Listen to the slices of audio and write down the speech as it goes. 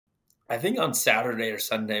I think on Saturday or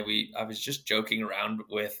Sunday, I was just joking around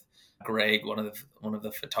with Greg, one of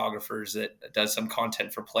the photographers that does some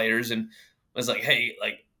content for players, and was like, "Hey,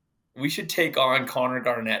 like we should take on Connor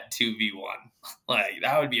Garnett 2v1. Like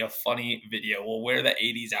that would be a funny video. We'll wear the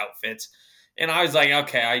 '80s outfits." And I was like,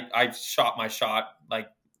 "Okay, I shot my shot. Like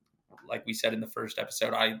we said in the first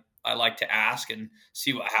episode, I like to ask and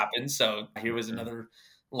see what happens. So here was another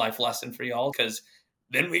life lesson for y'all because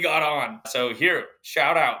then we got on. So here,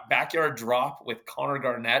 shout out Backyard Drop with Connor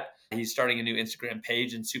Garnett. He's starting a new Instagram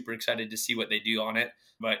page and super excited to see what they do on it.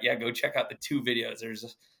 But yeah, go check out the two videos. There's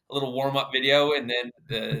a little warm up video and then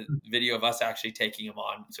the video of us actually taking him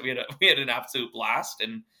on. So we had an absolute blast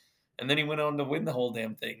and then he went on to win the whole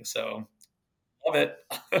damn thing. So love it.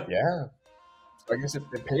 Yeah. So I guess it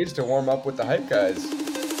pays to warm up with the hype guys.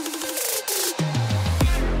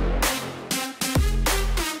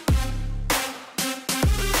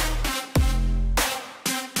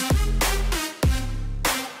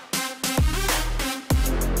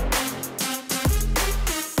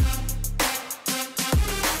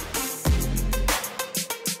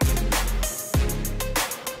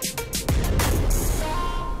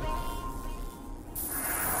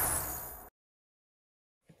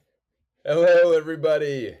 Hello,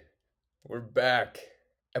 everybody. We're back.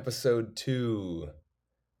 Episode 2.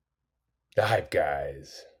 The Hype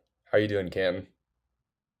Guys. How you doing, Cam?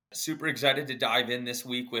 Super excited to dive in this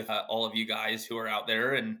week with all of you guys who are out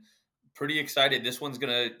there and pretty excited. This one's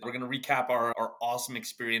we're gonna recap our awesome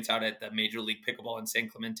experience out at the Major League Pickleball in San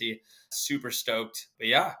Clemente. Super stoked. But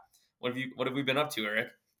yeah, what have we been up to, Eric?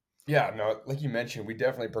 Yeah, no, like you mentioned, we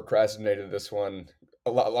definitely procrastinated this one a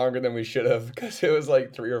lot longer than we should have because it was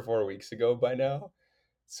like 3 or 4 weeks ago by now.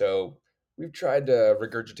 So we've tried to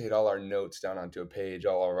regurgitate all our notes down onto a page,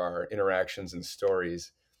 all of our interactions and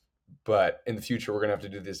stories. But in the future, we're going to have to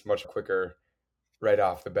do this much quicker right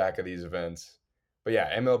off the back of these events. But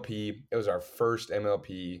yeah, MLP, it was our first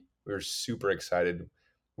MLP. We were super excited.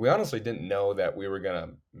 We honestly didn't know that we were going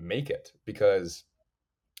to make it because,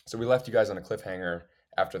 so we left you guys on a cliffhanger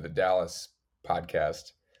after the Dallas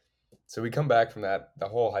podcast. So we come back from that. The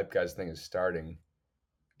whole Hype Guys thing is starting,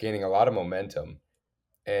 gaining a lot of momentum.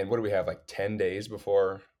 And what do we have, like 10 days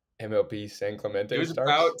before MLP San Clemente It was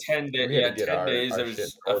starts? about 10 days. We had Yeah, to get 10 days. our There shit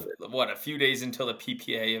was in order. a few days until the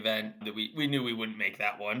PPA event that we knew we wouldn't make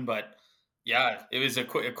that one, but yeah, it was a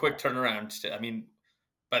quick turnaround. I mean,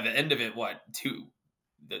 by the end of it,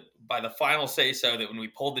 by the final say so that when we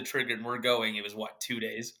pulled the trigger and we're going, it was 2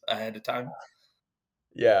 days ahead of time.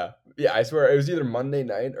 Yeah. Yeah, I swear it was either Monday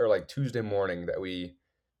night or like Tuesday morning that we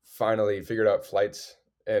finally figured out flights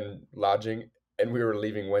and lodging, and we were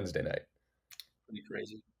leaving Wednesday night. Pretty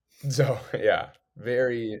crazy. So, yeah,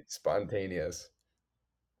 very spontaneous.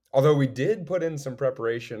 Although we did put in some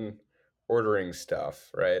preparation ordering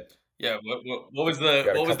stuff, right? Yeah, what was Got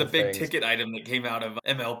a the couple big things. ticket item that came out of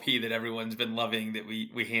MLP that everyone's been loving that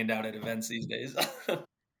we hand out at events these days?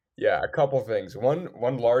 Yeah, a couple things. One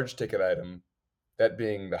large ticket item, that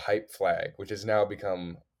being the hype flag, which has now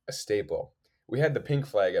become a staple. We had the pink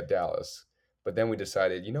flag at Dallas, but then we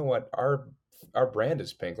decided, you know what, our brand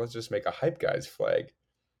is pink. Let's just make a hype guys flag.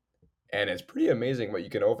 And it's pretty amazing what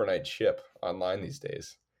you can overnight ship online these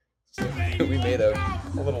days. So we made a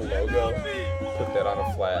little logo, put that on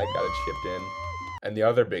a flag, got it shipped in. And the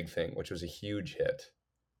other big thing, which was a huge hit,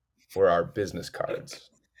 were our business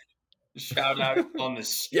cards. Shout out on the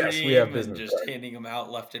Yes, we have stream and business just cards. handing them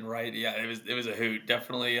out left and right. Yeah, it was a hoot.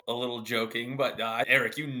 Definitely a little joking, but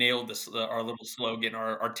Eric, you nailed our little slogan,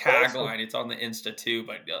 our Also, tagline. It's on the Insta too,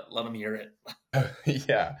 but let them hear it.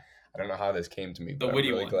 yeah, I don't know how this came to me, The but I'm witty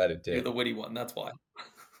really one. glad it You're did. the witty one. That's why.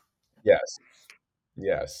 Yes,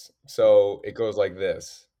 yes. So it goes like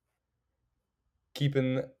this: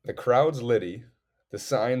 keeping the crowds litty, the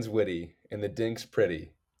signs witty, and the dinks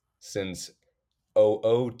pretty since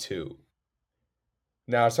 002.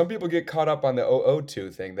 Now, some people get caught up on the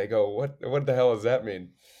 002 thing. They go, what the hell does that mean?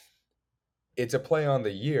 It's a play on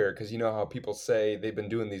the year because you know how people say they've been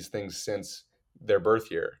doing these things since their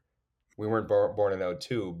birth year. We weren't born in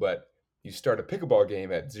 '02, but you start a pickleball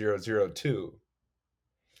game at 002.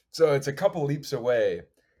 So it's a couple leaps away,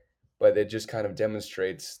 but it just kind of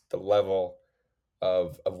demonstrates the level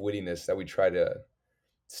of wittiness that we try to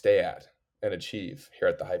stay at and achieve here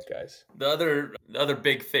at the Hype Guys. The other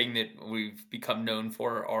big thing that we've become known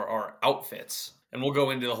for are our outfits. And we'll go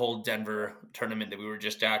into the whole Denver tournament that we were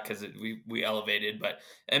just at because we elevated. But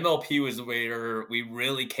MLP was where we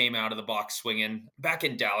really came out of the box swinging. Back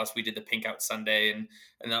in Dallas, we did the Pink Out Sunday, and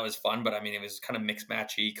that was fun. But I mean, it was kind of mixed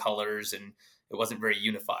matchy colors, and it wasn't very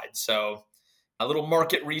unified. So a little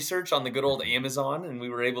market research on the good old Amazon, and we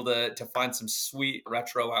were able to find some sweet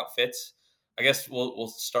retro outfits. I guess we'll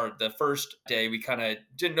start the first day. We kind of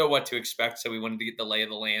didn't know what to expect, so we wanted to get the lay of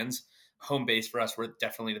the lands. Home base for us were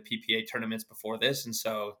definitely the PPA tournaments before this, and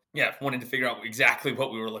so yeah, wanted to figure out exactly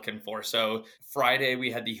what we were looking for. So Friday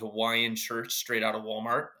we had the Hawaiian shirts straight out of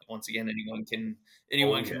Walmart. Once again, Oh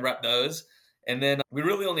anyone yeah, can rep those. And then we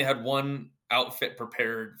really only had one outfit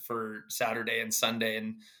prepared for Saturday and Sunday,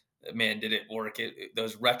 and man, did it work!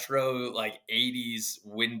 Those retro like '80s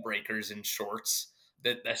windbreakers and shorts.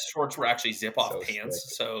 The shorts were actually zip off so pants,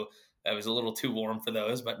 sick. so it was a little too warm for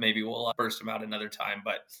those. But maybe we'll burst them out another time.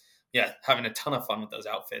 But yeah, having a ton of fun with those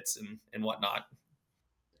outfits and whatnot.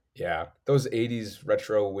 Yeah, those '80s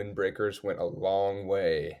retro windbreakers went a long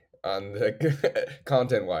way on the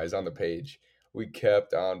content wise on the page. We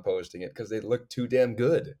kept on posting it because they looked too damn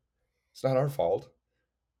good. It's not our fault.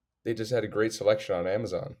 They just had a great selection on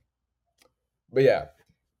Amazon. But yeah,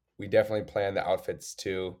 we definitely planned the outfits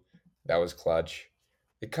too. That was clutch.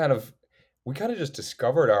 It kind of we kind of just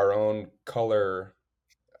discovered our own color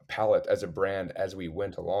palette as a brand as we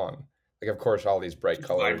went along. Like of course all these bright Just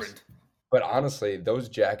colors, vibrant. but honestly, those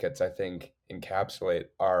jackets I think encapsulate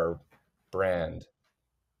our brand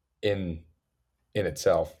in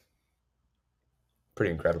itself.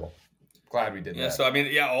 Pretty incredible. Glad we did Yeah, so that. I mean,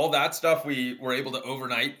 yeah, all that stuff we were able to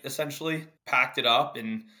overnight essentially, packed it up,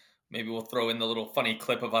 and maybe we'll throw in the little funny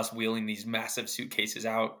clip of us wheeling these massive suitcases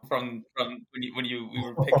out from when you we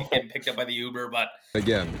were getting picked up by the Uber. But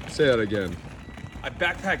Again, say that again. I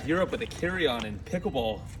backpacked Europe with a carry-on, and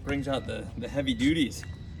pickleball brings out the heavy duties.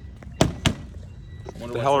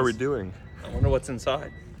 What the hell are we doing? I wonder what's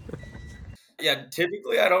inside. Yeah,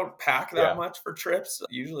 typically I don't pack that Yeah. much for trips.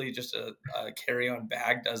 Usually just a carry-on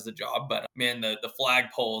bag does the job. But man, the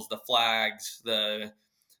flag poles, the flags, the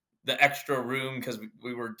extra room because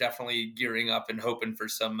we were definitely gearing up and hoping for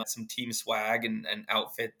some team swag and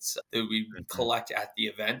outfits that we Mhm. collect at the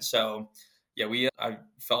event. So yeah, we I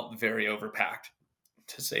felt very overpacked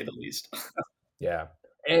to say the least. Yeah.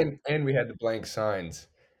 And we had the blank signs.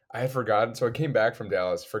 I had forgotten, so I came back from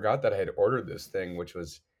Dallas, forgot that I had ordered this thing, which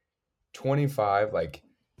was 25 like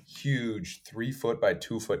huge 3 foot by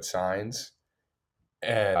 2 foot signs.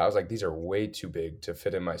 And I was like, these are way too big to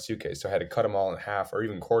fit in my suitcase. So I had to cut them all in half or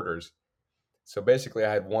even quarters. So basically,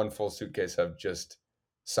 I had one full suitcase of just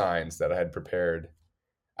signs that I had prepared.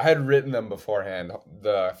 I had written them beforehand.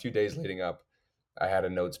 The few days leading up, I had a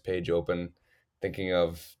notes page open, thinking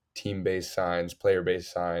of team based signs, player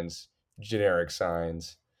based signs, generic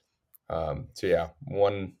signs. So yeah,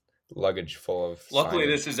 one luggage full of Luckily,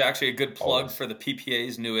 this signage is actually a good plug always. for the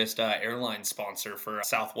PPA's newest airline sponsor for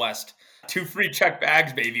Southwest. 2 free check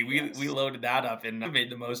bags, baby. We Yes. loaded that up and made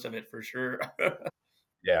the most of it for sure.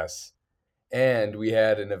 Yes. And we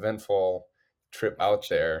had an eventful trip out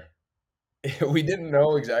there. We didn't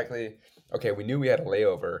know exactly. Okay, we knew we had a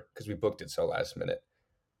layover because we booked it so last minute.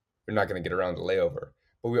 We're not going to get around the layover.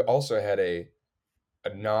 But we also had a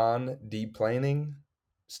non deplaning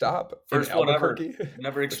stop in First one ever. Albuquerque,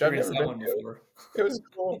 Never which I've experienced never that been one to. before. It was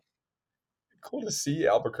cool to see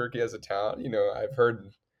Albuquerque as a town. I've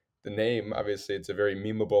heard the name. Obviously, it's a very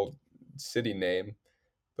memeable city name.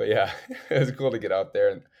 But yeah, it was cool to get out there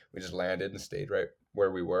and we just landed and stayed right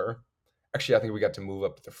where we were. Actually, I think we got to move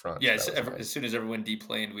up to the front, Yeah, so that was as nice. soon as everyone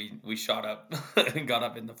deplaned, we shot up and got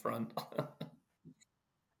up in the front.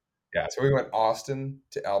 Yeah, so we went Austin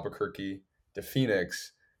to Albuquerque to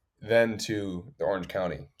Phoenix, then to the Orange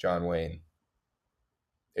County, John Wayne.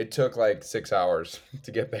 It took like 6 hours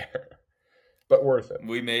to get there, but worth it.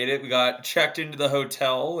 We made it. We got checked into the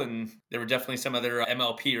hotel, and there were definitely some other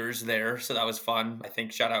MLPers there, so that was fun. I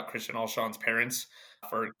think shout out Christian Alshon's parents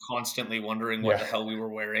for constantly wondering what Yeah. the hell we were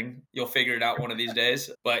wearing. You'll figure it out one of these days.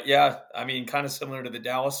 But yeah, I mean, kind of similar to the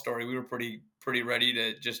Dallas story, we were pretty ready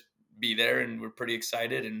to just be there, and we're pretty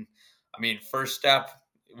excited. And I mean, first step,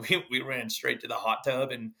 we ran straight to the hot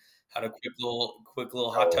tub and had a quick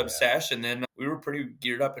little hot Oh tub yeah. sesh, and then we were pretty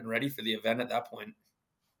geared up and ready for the event at that point.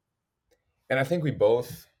 And I think we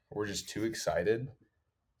both were just too excited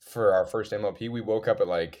for our first MLP. We woke up at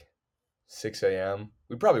like 6 a.m.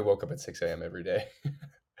 We probably woke up at 6 a.m. every day,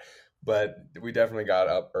 but we definitely got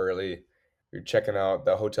up early. We were checking out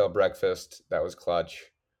the hotel breakfast. That was clutch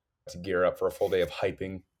to gear up for a full day of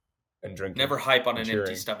hyping and drinking Never hype on and an empty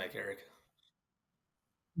cheering. stomach, Eric.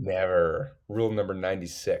 Never. Rule number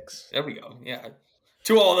 96. There we go. Yeah.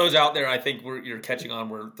 To all those out there, I think you're catching on.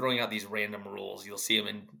 We're throwing out these random rules. You'll see them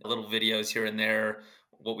in little videos here and there.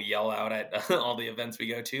 What we yell out at all the events we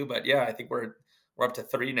go to, but yeah, I think we're up to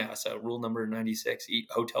 3 now. So rule number 96: eat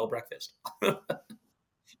hotel breakfast.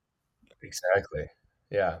 Exactly.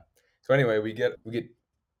 Yeah. So anyway, we get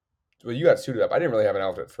well, you got suited up. I didn't really have an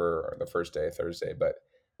outfit for the first day, Thursday, but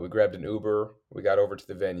we grabbed an Uber. We got over to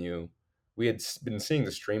the venue. We had been seeing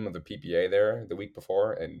the stream of the PPA there the week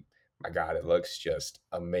before, and my God, it looks just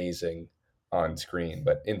amazing on screen.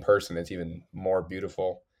 But in person, it's even more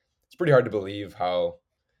beautiful. It's pretty hard to believe how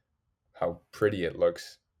pretty it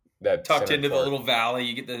looks. That Tucked center into the court. little valley,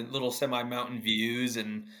 you get the little semi-mountain views,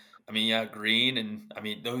 and I mean, yeah, green, and I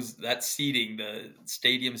mean that seating, the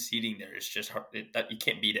stadium seating there is just hard, that you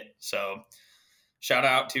can't beat it. So shout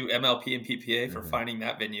out to MLP and PPA for Mhm. finding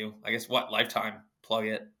that venue. I guess Lifetime, plug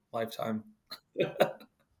it, Lifetime.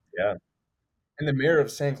 Yeah. And the mayor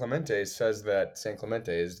of San Clemente says that San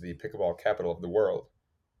Clemente is the pickleball capital of the world,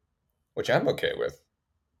 which I'm okay with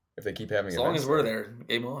if they keep having As long events as we're there. there,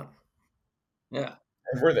 game on. Yeah.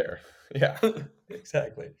 And we're there. Yeah,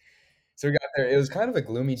 exactly. So we got there. It was kind of a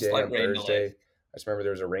gloomy day Slight on rain delay. Thursday. I just remember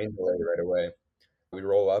there was a rain delay right away. We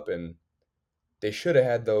roll up and they should have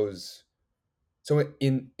had those. So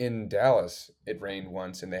in Dallas, it rained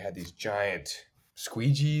once and they had these giant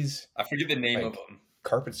squeegees, I forget the name of like them.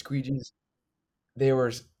 carpet squeegees. They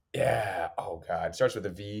were, yeah. Oh God, it starts with a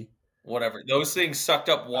V. Whatever. Those things sucked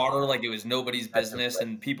up Oh, water like it was nobody's that's business,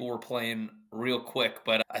 and people were playing real quick.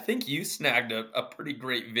 But I think you snagged a pretty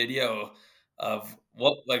great video of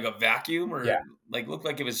what, like a vacuum, yeah. or like looked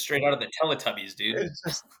like it was straight out of the Teletubbies, dude. It's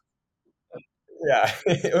just yeah.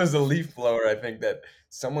 It was a leaf blower. I think that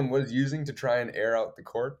someone was using to try and air out the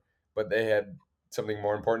court, but they had something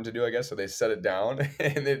more important to do, I guess. So they set it down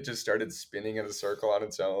and it just started spinning in a circle on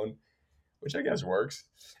its own, which I guess works.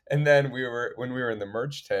 And then when we were in the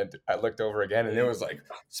merch tent, I looked over again and it was like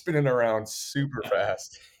spinning around super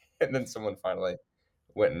fast. And then someone finally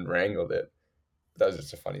went and wrangled it. That was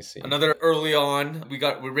just a funny scene. Another early on, we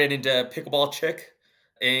ran into Pickleball Chick.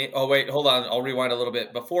 Oh wait, hold on. I'll rewind a little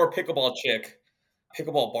bit. Before Pickleball Chick,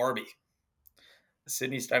 Pickleball Barbie.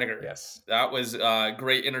 Sydney Steineger. Yes. That was a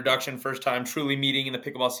great introduction. First time truly meeting in the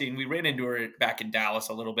pickleball scene. We ran into her back in Dallas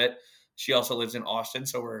a little bit. She also lives in Austin,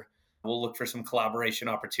 so we'll look for some collaboration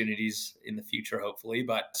opportunities in the future, hopefully.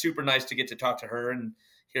 But super nice to get to talk to her and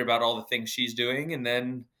hear about all the things she's doing. And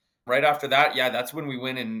then right after that, yeah, that's when we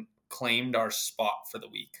went and claimed our spot for the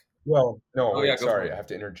week. Well, no, Oh yeah, wait, go for sorry. it. I have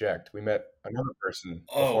to interject. We met another person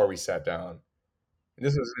before Oh, we sat down.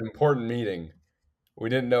 This was an important meeting. We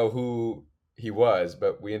didn't know who he was,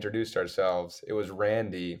 but we introduced ourselves. It was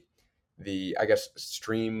Randy, the, I guess,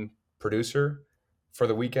 stream producer for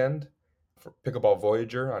the weekend for Pickleball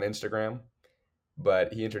Voyager on Instagram.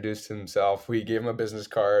 But he introduced himself. We gave him a business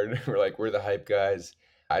card. We're like, we're the hype guys.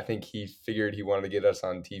 I think he figured he wanted to get us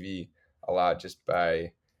on TV a lot just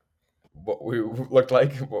by what we looked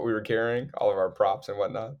like, what we were carrying, all of our props and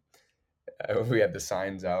whatnot. We had the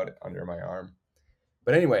signs out under my arm.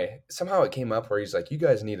 But anyway, somehow it came up where he's like, "You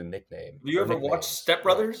guys need a nickname have you or ever watched nicknames." Step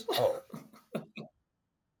We're like, Brothers? "Oh,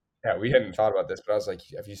 yeah, we hadn't thought about this." But I was like,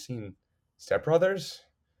 "Have you seen Step Brothers?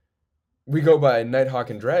 We go by Nighthawk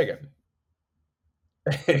and Dragon."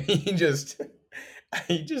 And he just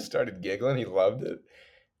started giggling. He loved it.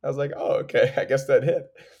 I was like, "Oh, okay. I guess that hit."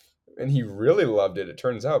 And he really loved it. It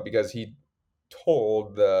turns out because he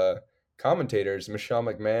told the commentators, Michelle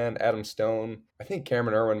McMahon, Adam Stone. I think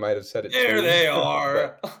Cameron Irwin might have said it There too. they But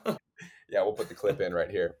are. yeah, we'll put the clip in right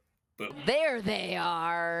here. Boom. There they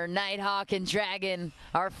are, Nighthawk and Dragon,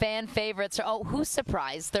 our fan favorites. Oh, who's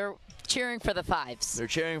surprised? They're cheering for the fives. They're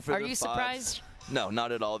cheering for Are the you fives. surprised? No,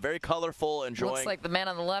 not at all. Very colorful, enjoying. Looks like the man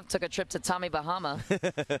on the left took a trip to Tommy Bahama.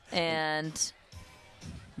 And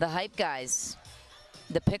the hype guys,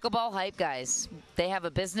 the pickleball hype guys, they have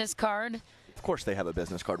a business card. Of course they have a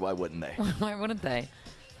business card. Why wouldn't they? Why wouldn't they?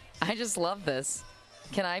 I just love this.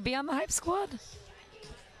 Can I be on the hype squad?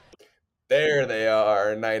 There they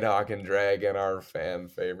are, Nighthawk and Dragon, our fan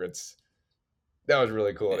favorites. That was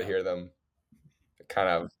really cool to Yeah. hear them kind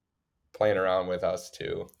of playing around with us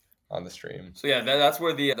too on the stream. So yeah, that's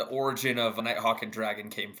where the origin of Nighthawk and Dragon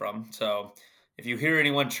came from. So if you hear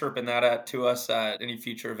anyone chirping that to us at any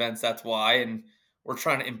future events, that's why, and we're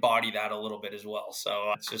trying to embody that a little bit as well.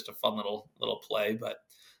 So it's just a fun little play. But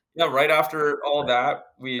yeah, right after all that,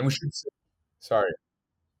 And we should say, sorry,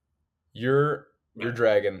 you're Yeah.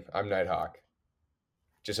 Dragon, I'm Nighthawk.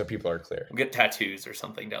 Just so people are clear. we'll get tattoos or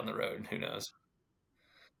something down the road. Who knows?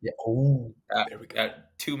 Yeah. Oh, there we go.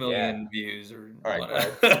 At 2 million views or All right,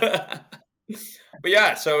 whatever. But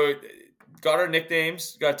yeah, so got our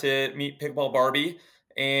nicknames, got to meet Pickleball Barbie,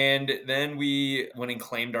 and then we went and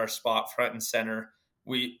claimed our spot front and center.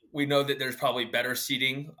 We know that there's probably better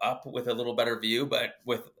seating up with a little better view, but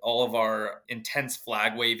with all of our intense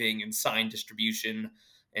flag waving and sign distribution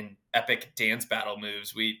and epic dance battle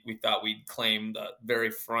moves. We thought we'd claim the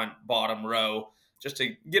very front bottom row just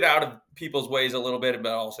to get out of people's ways a little bit,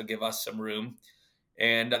 but also give us some room.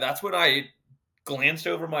 And that's when I glanced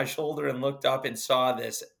over my shoulder and looked up and saw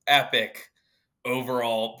this epic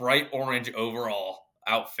overall, bright orange overall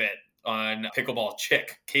outfit on Pickleball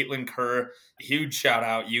Chick. Caitlin Kerr, huge shout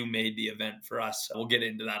out. You made the event for us. We'll get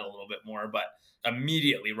into that a little bit more, but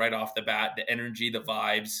immediately right off the bat, the energy, the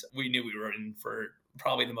vibes, we knew we were in for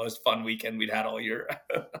probably the most fun weekend we'd had all year.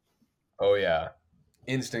 Oh yeah.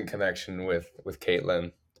 Instant connection with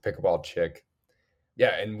Caitlin, the Pickleball Chick.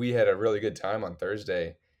 Yeah, and we had a really good time on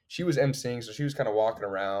Thursday. She was emceeing, so she was kind of walking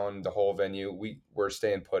around the whole venue. We were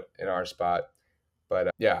staying put in our spot. But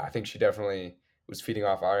yeah, I think she definitely was feeding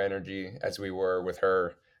off our energy as we were with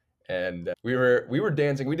her. And we were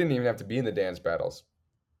dancing. We didn't even have to be in the dance battles.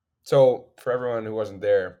 So for everyone who wasn't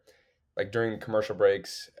there, like during commercial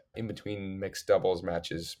breaks, in between mixed doubles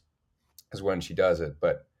matches is when she does it.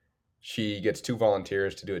 But she gets 2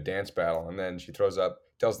 volunteers to do a dance battle, and then she tells the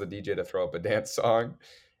DJ to throw up a dance song,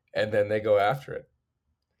 and then they go after it.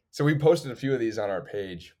 So we posted a few of these on our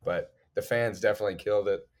page, but the fans definitely killed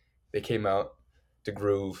it. They came out to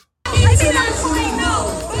groove.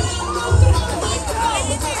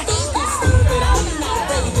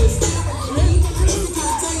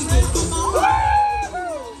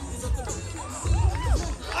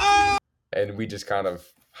 And we just kind of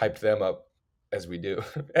hyped them up as we do.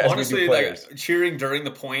 Honestly, like cheering during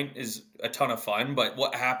the point is a ton of fun, but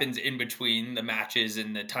what happens in between the matches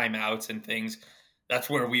and the timeouts and things, that's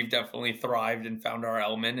where we've definitely thrived and found our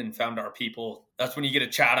element and found our people. That's when you get to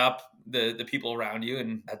chat up the people around you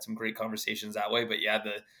and had some great conversations that way. But yeah,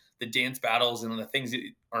 the dance battles and the things that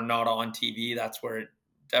are not on TV, that's where it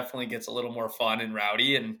definitely gets a little more fun and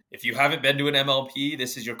rowdy. And if you haven't been to an MLP,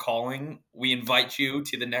 this is your calling. We invite you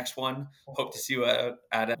to the next one. Hope to see you at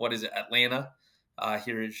Atlanta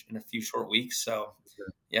here in a few short weeks. So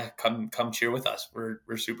yeah, come cheer with us.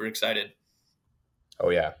 We're super excited. Oh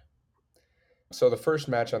yeah. So the first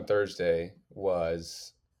match on Thursday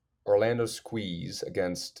was Orlando Squeeze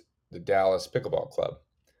against the Dallas Pickleball Club.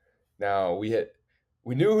 Now we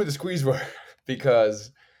knew who the Squeeze were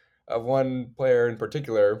because of one player in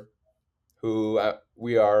particular who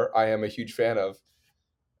I am a huge fan of,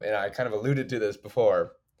 and I kind of alluded to this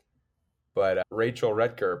before, but Rachel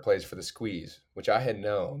Retker plays for the Squeeze, which I had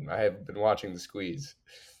known. I have been watching the Squeeze.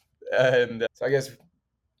 And so I guess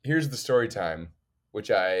here's the story time, which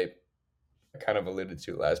I kind of alluded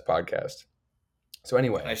to last podcast. So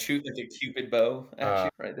anyway. I shoot like a Cupid bow at you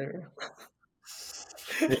right there.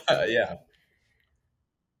 Yeah.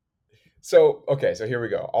 So here we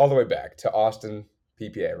go. All the way back to Austin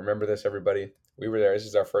PPA. Remember this, everybody? We were there. This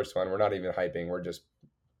is our first one. We're not even hyping. We're just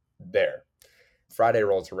there. Friday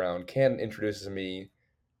rolls around. Ken introduces me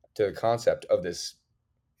to the concept of this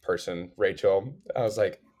person, Rachel. I was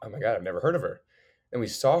like, oh my God, I've never heard of her. And we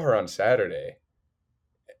saw her on Saturday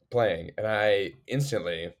playing, and I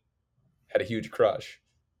instantly had a huge crush.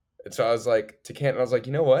 And so I was like, to Ken, I was like,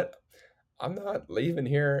 you know what? I'm not leaving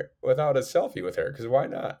here without a selfie with her, because why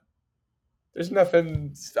not? There's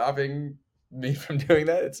nothing stopping me from doing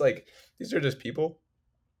that. It's like, these are just people.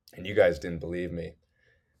 And you guys didn't believe me.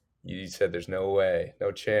 You said there's no way,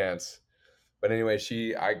 no chance. But anyway,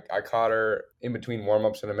 I caught her in between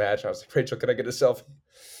warm-ups and a match. And I was like, Rachel, can I get a selfie?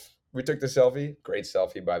 We took the selfie. Great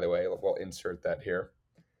selfie, by the way. We'll insert that here.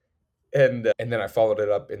 And then I followed it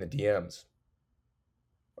up in the DMs.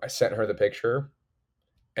 I sent her the picture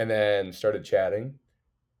and then started chatting.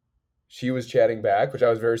 She was chatting back, which I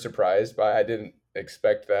was very surprised by. I didn't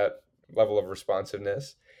expect that level of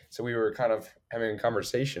responsiveness. So we were kind of having a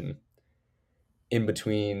conversation in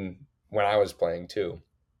between when I was playing too.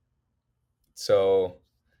 So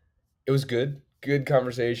it was good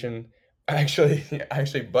conversation. I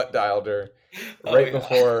actually butt dialed her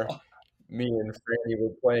before me and Franny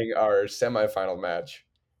were playing our semifinal match.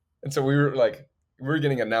 And so we were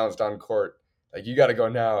getting announced on court, like, you got to go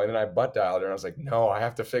now. And then I butt dialed her and I was like, no, I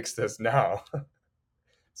have to fix this now.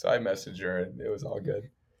 So I messaged her and it was all good.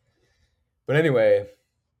 But anyway,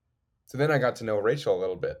 so then I got to know Rachel a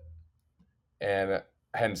little bit, and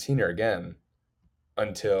I hadn't seen her again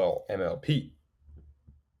until MLP.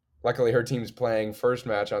 Luckily, her team's playing first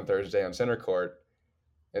match on Thursday on center court.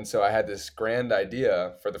 And so I had this grand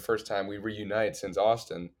idea for the first time we reunite since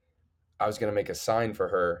Austin. I was going to make a sign for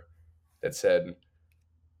her that said,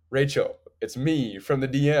 Rachel, it's me from the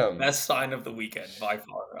DM. Best sign of the weekend by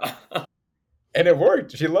far. And it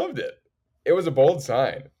worked. She loved it. It was a bold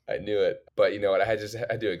sign. I knew it. But you know what? I just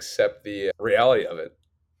had to accept the reality of it.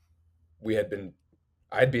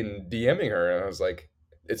 I'd been DMing her, and I was like,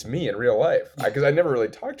 it's me in real life. Because I never really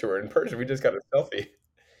talked to her in person. We just got a selfie.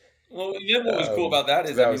 Well, and then what was cool about that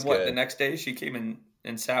So is, I that mean, was what, the good. next day she came in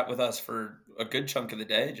and sat with us for a good chunk of the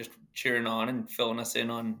day, just cheering on and filling us in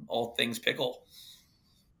on all things pickle.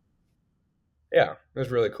 Yeah, it was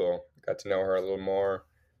really cool. Got to know her a little more.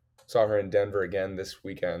 Saw her in Denver again this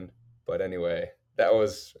weekend. But anyway,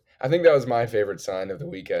 I think that was my favorite sign of the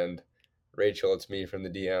weekend. Rachel, it's me from the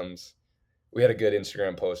DMs. We had a good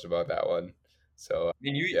Instagram post about that one. So I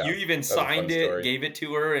mean, you yeah, even that was a fun signed it, story. gave it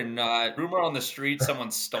to her, and rumor on the street someone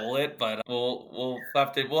stole it, but we'll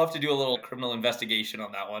have to do a little criminal investigation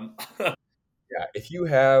on that one. Yeah, if you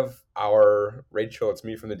have our Rachel, it's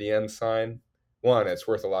me from the DMs sign, one, it's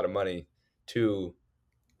worth a lot of money. Two,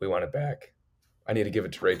 we want it back. I need to give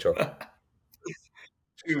it to Rachel.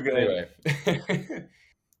 Too good. Anyway,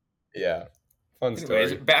 yeah, fun Anyways,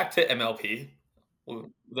 story. back to MLP.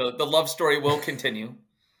 The love story will continue.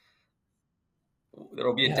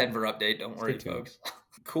 There'll be a Yeah, Denver update. Don't stay worry, tuned. folks.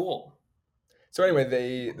 Cool. So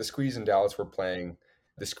anyway, the Squeeze and Dallas were playing.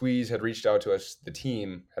 The Squeeze had reached out to us. The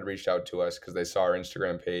team had reached out to us because they saw our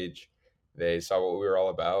Instagram page. They saw what we were all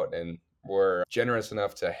about and were generous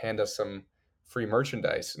enough to hand us some free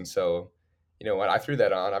merchandise. And so, you know what? I threw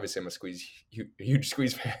that on. Obviously, I'm a huge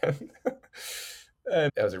Squeeze fan.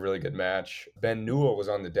 And that was a really good match. Ben Newell was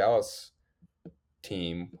on the Dallas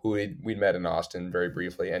team, who we'd met in Austin very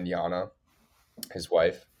briefly, and Yana, his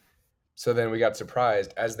wife. So then we got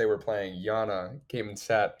surprised as they were playing. Yana came and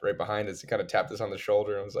sat right behind us and kind of tapped us on the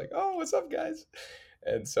shoulder and was like, "Oh, what's up, guys?"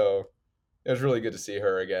 And so it was really good to see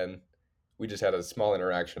her again. We just had a small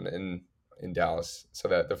interaction in Dallas, so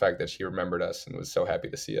that the fact that she remembered us and was so happy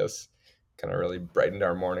to see us kind of really brightened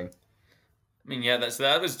our morning. I mean, yeah,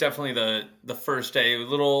 that was definitely the first day.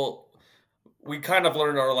 We kind of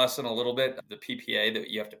learned our lesson a little bit. The PPA, that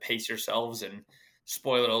you have to pace yourselves, and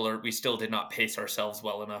spoiler alert, we still did not pace ourselves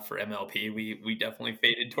well enough for MLP. We definitely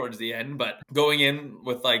faded towards the end, but going in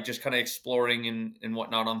with like just kind of exploring and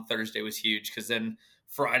whatnot on Thursday was huge, because then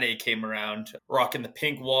Friday came around, rocking the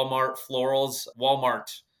pink Walmart florals.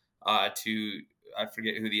 Walmart, to I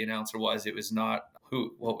forget who the announcer was. It was not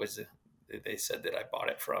who. What was it? They said that I bought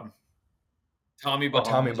it from Tommy Oh,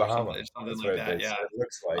 Tommy Bahamas or Bahama. something That's like what that. it Yeah.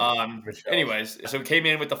 looks like. Michelle's. Anyways, so we came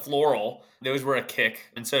in with the floral. Those were a kick,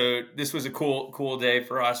 and so this was a cool day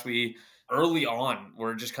for us. We early on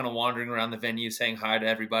we're just kind of wandering around the venue, saying hi to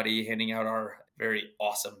everybody, handing out our very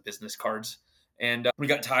awesome business cards, and we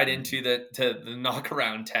got tied into the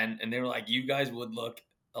knockaround tent, and they were like, "You guys would look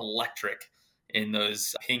electric in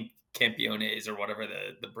those pink Campiones or whatever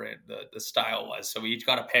the brand the style was." So we each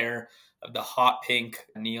got a pair of the hot pink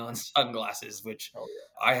neon sunglasses, which Oh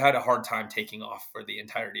I had a hard time taking off for the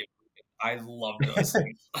entirety of it. I loved those yeah.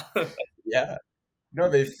 things. Yeah. No,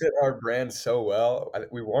 they fit our brand so well.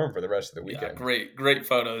 We wore them for the rest of the Yeah, weekend. great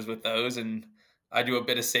photos with those. And I do a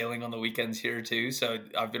bit of sailing on the weekends here too. So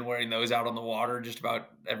I've been wearing those out on the water just about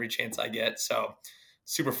every chance I get. So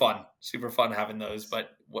super fun having those.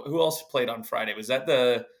 But who else played on Friday? Was that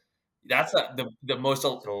the most,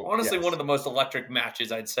 So honestly, one yes. of the most electric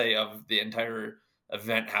matches I'd say of the entire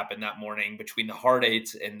event happened that morning between the Hard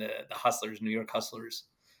Eights and the Hustlers, New York Hustlers.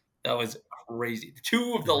 That was crazy.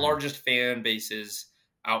 Two of the Mhm. largest fan bases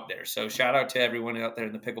out there. So shout out to everyone out there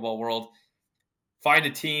in the pickleball world. Find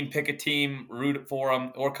a team, pick a team, root for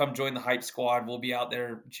them, or come join the hype squad. We'll be out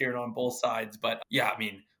there cheering on both sides. But yeah, I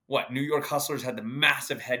mean, what, New York Hustlers had the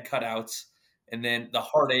massive head cutouts, and then the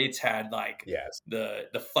Hard Eights had like Yes. the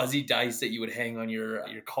fuzzy dice that you would hang on your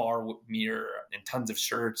car mirror, and tons of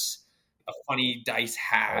shirts, a funny dice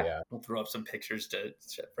Oh hat. yeah. We'll throw up some pictures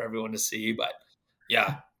for everyone to see. But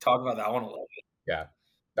yeah, talk about that one a little bit. Yeah.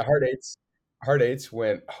 The Hard Eights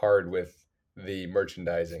went hard with the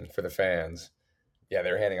merchandising for the fans. Yeah,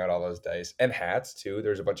 they were handing out all those dice and hats too.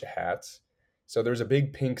 There's a bunch of hats. So there's a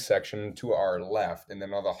big pink section to our left, and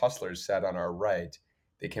then all the hustlers sat on our right.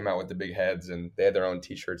 They came out with the big heads and they had their own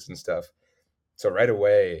t-shirts and stuff. So right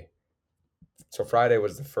away, so Friday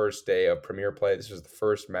was the first day of Premier Play. This was the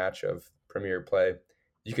first match of Premier Play.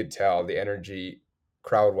 You could tell the energy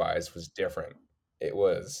crowd wise was different. It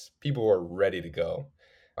was people were ready to go.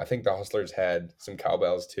 I think the Hustlers had some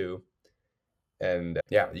cowbells too. And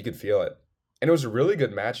yeah, you could feel it. And it was a really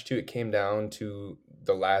good match too. It came down to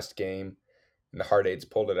the last game and the Hard Eights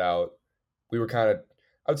pulled it out. We were kind of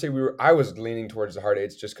I would say I was leaning towards the Hard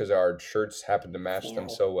Eights just because our shirts happened to match them Floral.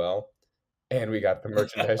 so well. And we got the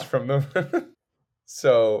merchandise from them.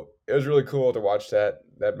 So it was really cool to watch that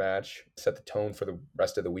match, set the tone for the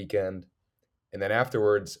rest of the weekend. And then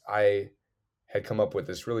afterwards, I had come up with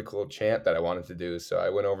this really cool chant that I wanted to do. So I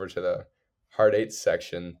went over to the Hard Eight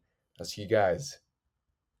section. I was, you guys,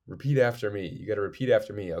 repeat after me. You got to repeat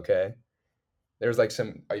after me, okay? There was like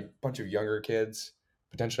a bunch of younger kids,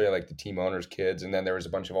 potentially like the team owners' kids, and then there was a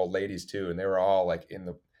bunch of old ladies too, and they were all like in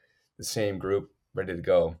the same group, ready to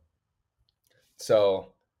go.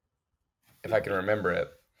 So if I can remember it,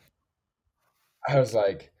 I was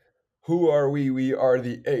like, "Who are we? We are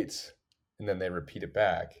the eights." And then they repeat it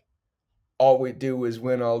back. All we do is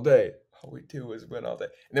win all day. All we do is win all day.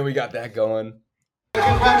 And then we got that going.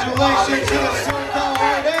 Congratulations to the SoCal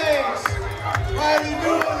White A's. Riley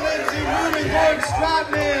Newman, Lindsey Newman, Gordon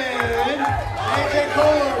Stratman, AJ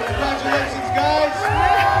Kohler. Congratulations, guys.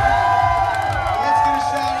 Let's get a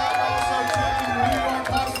shout out also to New York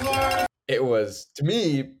Hustler. It was, to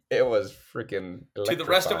me, it was freaking electrifying. To the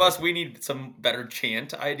rest of us, we need some better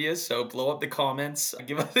chant ideas. So blow up the comments.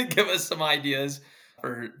 Give us some ideas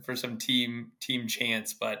for some team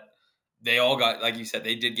chants. But they all got, like you said,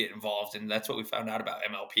 they did get involved, and that's what we found out about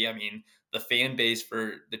MLP. I mean, the fan base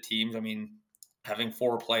for the teams. I mean, having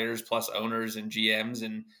 4 players plus owners and GMs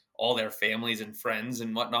and all their families and friends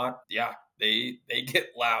and whatnot. Yeah, they get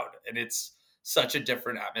loud, and it's such a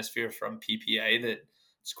different atmosphere from PPA that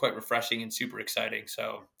it's quite refreshing and super exciting.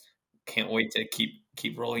 So can't wait to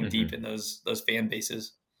keep rolling deep in those fan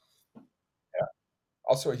bases. Yeah.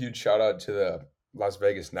 Also, a huge shout out to the Las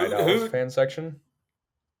Vegas Night Owls fan section.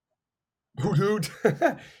 Hoot hoot.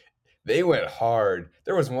 They went hard.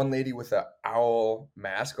 There was one lady with an owl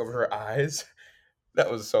mask over her eyes. That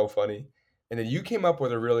was so funny. And then you came up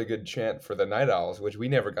with a really good chant for the Night Owls, which we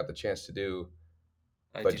never got the chance to do.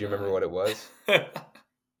 But do you remember what it was?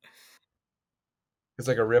 It's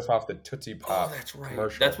like a riff off the Tootsie Pop that's right.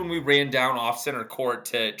 commercial. That's when we ran down off center court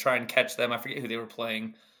to try and catch them. I forget who they were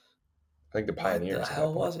playing. I think the Pioneers. What the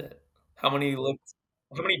hell was it? How many dinks?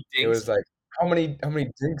 It was like, how many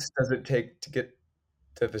dinks does it take to get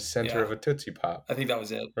to the center of a Tootsie Pop? I think that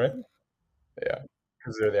was it. Right? Yeah.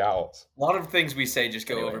 Because they're the Owls. A lot of things we say just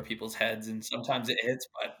go over people's heads, and sometimes it hits,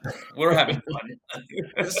 but we're having fun.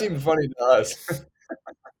 It seemed funny to us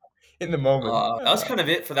in the moment. That was kind of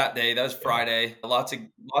it for that day. That was Friday. Lots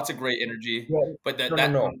of great energy. Well, but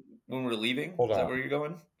no. When we're leaving, Hold is that on. where you're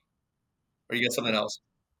going? Or you got something else?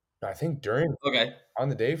 I think on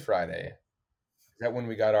the day Friday, is that when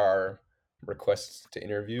we got our requests to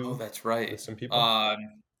interview? Oh, that's right. With some people.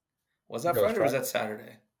 Was that Friday or was that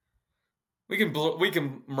Saturday? We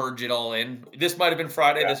can merge it all in. This might have been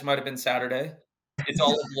Friday. Yeah. This might have been Saturday. It's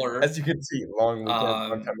all a blur. As you can see, long weekend,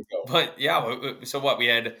 long time ago. But yeah, so what we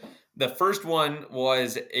had, the first one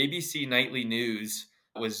was ABC Nightly News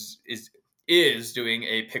is doing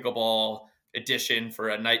a pickleball edition for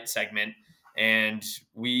a night segment, and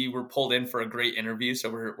we were pulled in for a great interview. So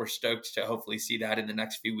we're stoked to hopefully see that in the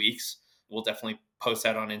next few weeks. We'll definitely post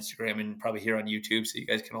that on Instagram and probably here on YouTube, so you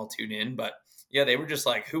guys can all tune in. But yeah, they were just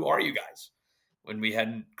like, "Who are you guys?" when we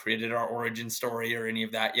hadn't created our origin story or any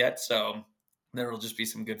of that yet. So there will just be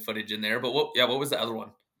some good footage in there. But what was the other one?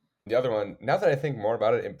 The other one, now that I think more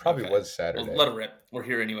about it, it probably was Saturday. Well, let it rip. We're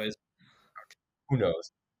here anyways. Who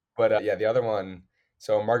knows? But yeah, the other one,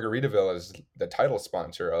 so Margaritaville is the title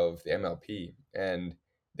sponsor of the MLP, and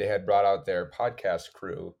they had brought out their podcast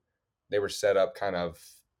crew. They were set up kind of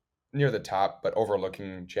near the top, but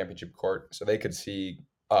overlooking Championship Court, so they could see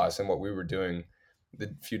us and what we were doing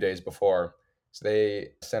the few days before. So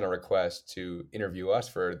they sent a request to interview us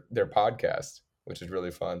for their podcast, which is really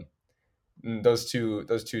fun. And those two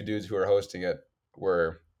dudes who are hosting it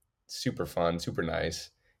were super fun, super nice,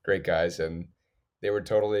 great guys, and they were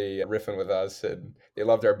totally riffing with us, and they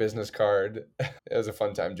loved our business card. It was a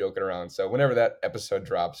fun time joking around. So whenever that episode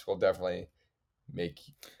drops, we'll definitely make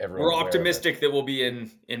everyone. We're optimistic that we'll be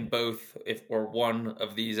in both, if we're one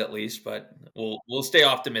of these at least, but we'll stay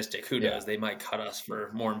optimistic. Who knows? They might cut us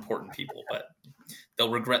for more important people, but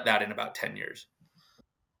they'll regret that in about 10 years.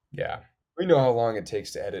 Yeah. We know how long it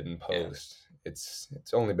takes to edit and post. Yeah. It's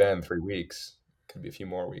only been 3 weeks. Could be a few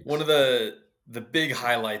more weeks. One of the big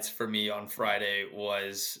highlights for me on Friday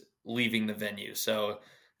was leaving the venue. So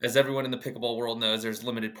as everyone in the pickleball world knows, there's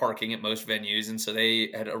limited parking at most venues. And so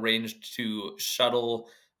they had arranged to shuttle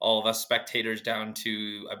all of us spectators down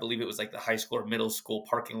to, I believe it was like the high school or middle school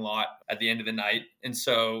parking lot at the end of the night. And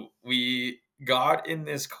so we got in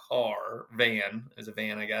this van, it was a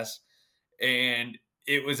van, I guess. And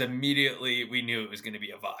it was immediately, we knew it was going to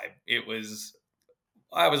be a vibe.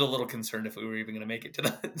 I was a little concerned if we were even going to make it to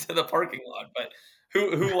the parking lot, but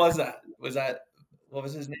who was that? What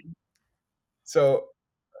was his name? So,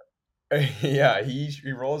 yeah,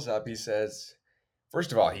 he rolls up. He says,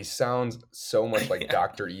 first of all, he sounds so much like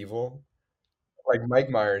Dr. Evil, like Mike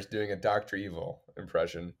Myers doing a Dr. Evil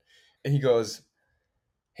impression. And he goes,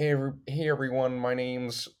 hey everyone, my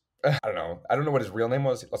name's I don't know. I don't know what his real name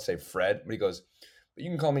was. Let's say Fred, but he goes, "But you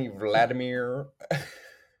can call me Vladimir."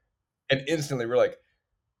 And instantly we're like,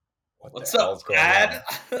 "What the What's up, hell's going Brad?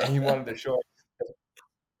 on?" And he wanted to show us.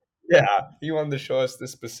 Yeah, he wanted to show us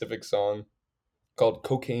this specific song called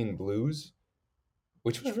 "Cocaine Blues,"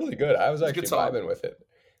 which was really good. I was It's a good actually song. vibing with it,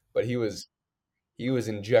 but he was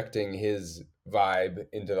injecting his vibe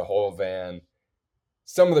into the whole van.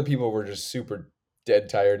 Some of the people were just super dead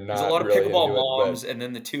tired, There's a not lot of really pickleball into it, moms, but and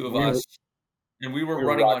then the two of we were us, and we were we were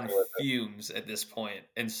running on rocking with it. fumes at this point,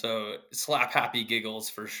 and so slap happy giggles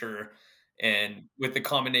for sure. And with the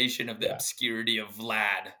combination of the Yeah, obscurity of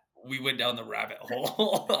Vlad, we went down the rabbit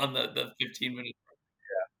hole on the 15 minutes.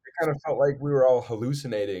 it kind of felt like we were all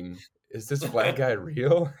hallucinating. Is this Vlad guy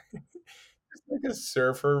real? Just like a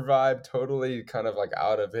surfer vibe, totally kind of like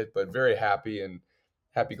out of it, but very happy and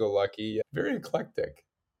happy-go-lucky, very eclectic.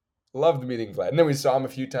 Loved meeting Vlad. And then we saw him a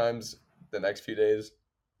few times the next few days.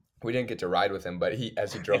 We didn't get to ride with him, but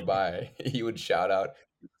as he drove by, he would shout out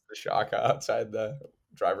the shock outside the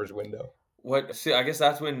driver's window. What? See, I guess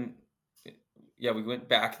that's when, yeah, we went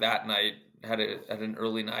back that night, had an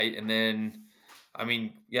early night, and then, I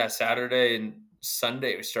mean, yeah, Saturday and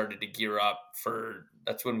Sunday we started to gear up for.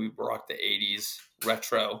 That's when we rocked the '80s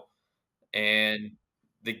retro and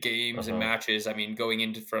the games and Uh-huh. matches. I mean, going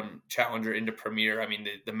into from Challenger into Premier. I mean,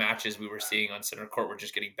 the matches we were seeing on center court were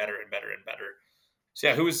just getting better and better and better. So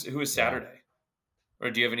yeah, who was Yeah. Saturday? Or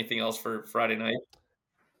do you have anything else for Friday night?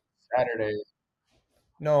 Saturday.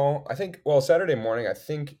 No, well, Saturday morning, I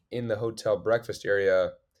think in the hotel breakfast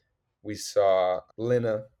area, we saw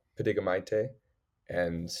Lina Padigamite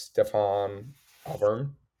and Stefan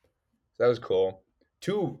Auburn. So that was cool.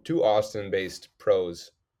 Two Austin-based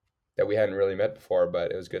pros that we hadn't really met before,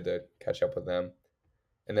 but it was good to catch up with them.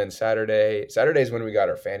 And then Saturday's when we got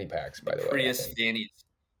our fanny packs, The by the way, I Prius think. fannies.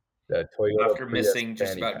 The Toyota After Prius missing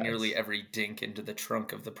just fanny about nearly packs. every dink into the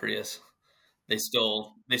trunk of the Prius, they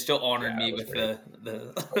still honored Yeah, me it was with great.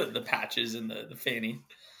 the the patches and the fanny.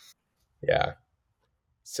 Yeah.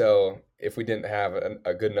 So if we didn't have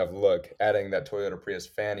a good enough look, adding that Toyota Prius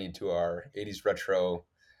fanny to our 80s retro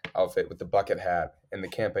outfit with the bucket hat and the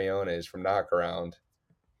Campaiones from Knockaround,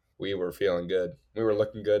 we were feeling good. We were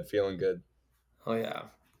looking good, feeling good. Oh yeah.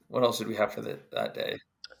 What else did we have for that day?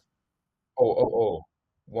 Oh.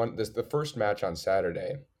 The first match on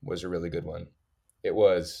Saturday was a really good one. It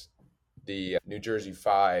was the New Jersey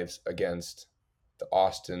Fives against the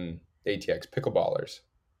Austin ATX Pickleballers.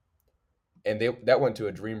 And that went to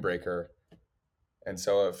a dream breaker. And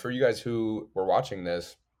so for you guys who were watching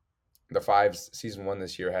this, the Fives season 1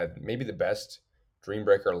 this year had maybe the best dream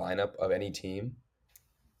breaker lineup of any team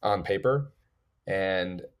on paper.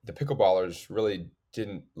 And the Pickleballers really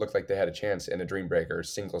didn't look like they had a chance in a dream breaker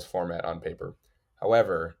singles format on paper.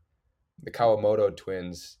 However, the Kawamoto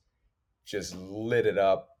twins just lit it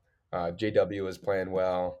up. JW was playing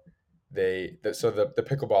well. The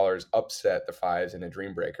Pickleballers upset the Fives in a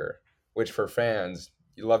dream breaker, which for fans,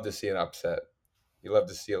 you love to see an upset. You love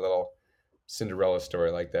to see a little Cinderella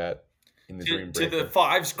story like that in the dream To the breaker.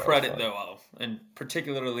 Fives' That was credit, fun. though, and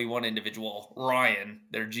particularly one individual, Ryan,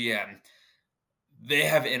 their GM, they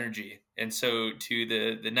have energy. And so to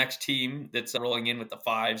the next team that's rolling in with the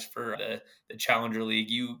Fives for the Challenger League,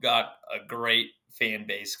 you got a great fan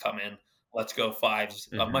base coming. Let's go Fives,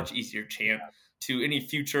 a Hmm. much easier chant. To any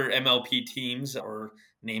future MLP teams or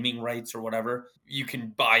naming rights or whatever, you can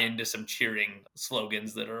buy into some cheering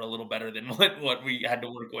slogans that are a little better than what we had to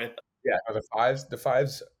work with. Yeah, no, the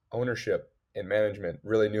Fives ownership and management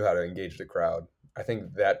really knew how to engage the crowd. I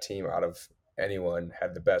think that team out of anyone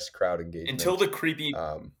had the best crowd Until engagement. the creepy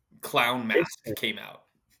Um, clown mask basically, came out.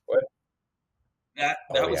 what? Oh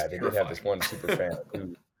That was yeah, they did have this terrifying. one super fan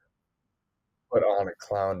who put on a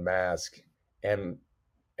clown mask, and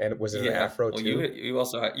was it an Yeah. afro Well, too? you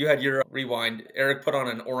also had your rewind. Eric put on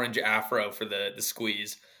an orange afro for the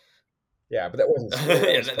squeeze. Yeah, but that wasn't scary. That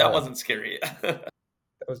Yeah, was that fun. wasn't scary. That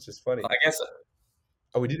was just funny. I guess.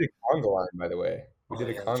 Oh, we did a conga line, by the way. We Oh did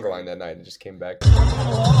a yeah, that's conga line right. that night and just came back. Are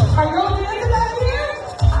you all ready back here?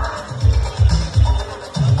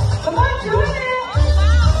 Come on, do it!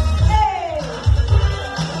 Hey!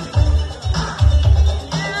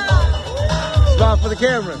 Stop for the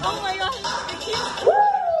camera. Oh my gosh!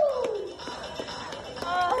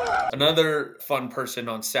 Another fun person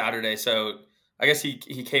on Saturday. So I guess he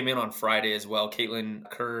came in on Friday as well. Caitlin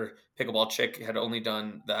Kerr, pickleball chick, had only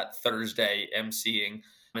done that Thursday emceeing,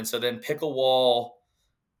 and so then pickleball.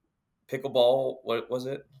 What was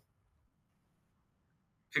it?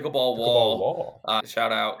 Pickleball Pickleball Wall. wall.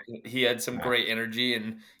 Shout out. He had some Yeah. great energy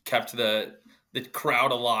and kept the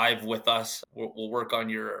crowd alive with us. We'll work on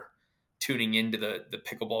your tuning into the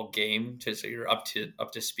pickleball game so you're up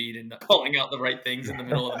to speed and calling out the right things in the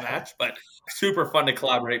middle of the match. But super fun to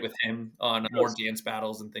collaborate with him on more dance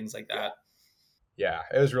battles and things like that. Yeah,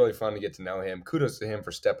 it was really fun to get to know him. Kudos to him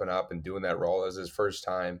for stepping up and doing that role. It was his first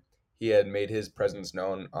time. He had made his presence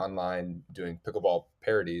known online doing pickleball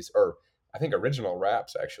parodies, or I think original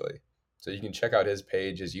raps, actually. So you can check out his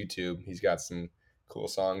page, his YouTube. He's got some cool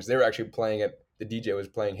songs. They were actually playing it. The DJ was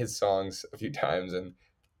playing his songs a few times, and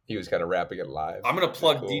he was kind of rapping it live. I'm going to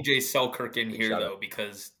plug cool. DJ Selkirk in here, shout though, out.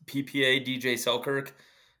 because PPA DJ Selkirk,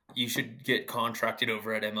 you should get contracted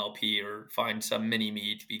over at MLP or find some mini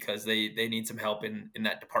meet because they need some help in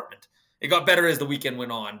that department. It got better as the weekend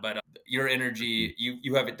went on, but your energy,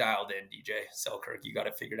 you have it dialed in, DJ Selkirk. You got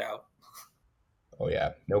it figured out. Oh,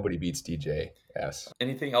 yeah. Nobody beats DJ S.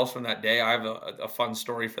 Anything else from that day? I have a fun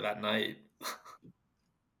story for that night.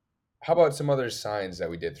 How about some other signs that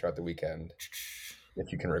we did throughout the weekend,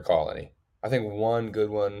 if you can recall any? I think one good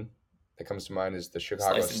one that comes to mind is the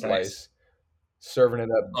Chicago Slice. Serving it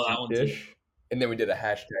up dish. And then we did a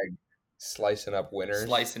hashtag slicing up winners.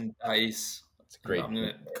 Slice and dice. It's great. I'm going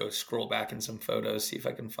to go scroll back in some photos, see if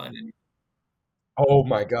I can find it. Oh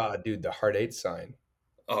my God, dude, the Heart 8 sign.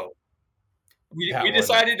 Oh. We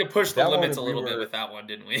decided to push the limits a little bit with that one,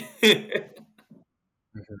 didn't we? It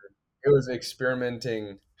was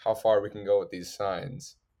experimenting how far we can go with these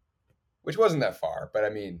signs, which wasn't that far, but I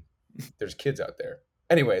mean, there's kids out there.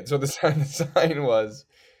 Anyway, so the sign was,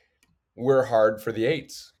 we're hard for the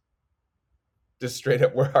 8s. Just straight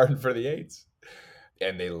up, we're hard for the 8s.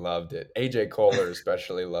 And they loved it. AJ Kohler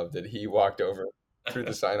especially loved it. He walked over, threw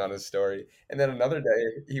the sign on his story. And then another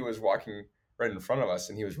day, he was walking right in front of us,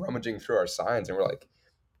 and he was rummaging through our signs. And we're like,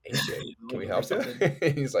 AJ, can we help you?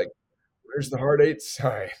 And he's like, where's the Heart 8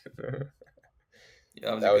 sign?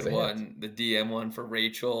 Yeah, that was a good one. The DM one for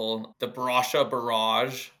Rachel. The Brasha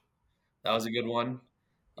Barrage. That was a good one.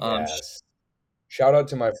 Yes. Shout out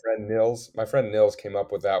to my friend Nils. My friend Nils came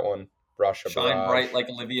up with that one. Brasha Shine Barrage. bright like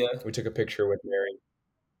Olivia. We took a picture with Mary.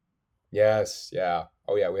 Yes, yeah.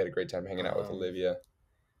 Oh yeah, we had a great time hanging out with Olivia.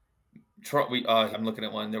 I'm looking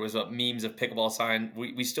at one. There was a memes of pickleball sign.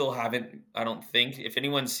 We still haven't, I don't think. If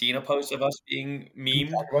anyone's seen a post of us being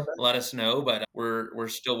memed, let us know. But we're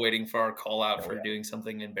still waiting for our call out for doing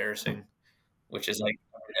something embarrassing, which is like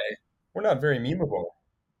every day. We're not very memeable.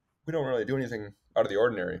 We don't really do anything out of the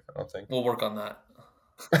ordinary, I don't think. We'll work on that.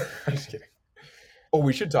 I'm just kidding. Oh,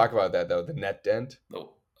 we should talk about that though. The net dent.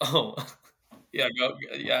 Oh, yeah,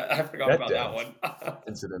 I forgot net about dent that one.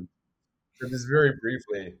 Incident. So just very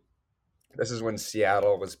briefly, this is when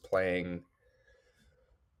Seattle was playing.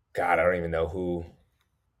 God, I don't even know who.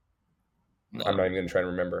 No. I'm not even going to try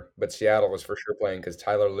and remember. But Seattle was for sure playing because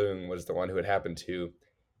Tyler Loong was the one who it happened to.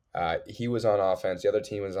 He was on offense. The other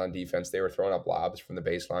team was on defense. They were throwing up lobs from the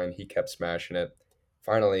baseline. He kept smashing it.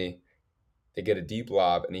 Finally, they get a deep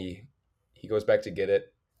lob, and he goes back to get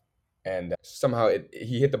it. And somehow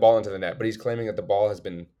he hit the ball into the net. But he's claiming that the ball has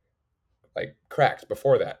been like cracked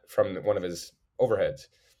before that from one of his overheads.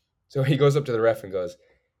 So he goes up to the ref and goes,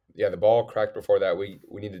 yeah, the ball cracked before that. We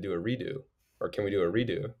need to do a redo. Or can we do a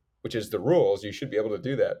redo? Which is the rules. You should be able to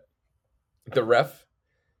do that. The ref,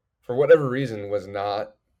 for whatever reason, was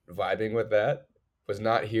not vibing with that, was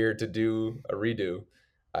not here to do a redo.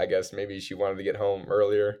 I guess maybe she wanted to get home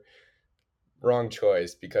earlier. Wrong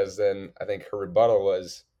choice, because then I think her rebuttal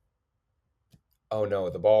was, oh no,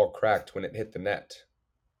 the ball cracked when it hit the net.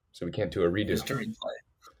 So we can't do a redo. It was during play.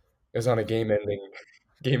 It was on a game-ending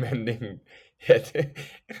hit.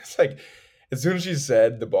 It's like, as soon as she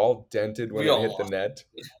said the ball dented when it hit the net,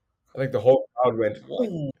 I think the whole crowd went,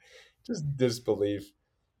 ooh, just disbelief.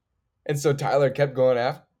 And so Tyler kept going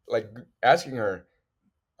after, like asking her,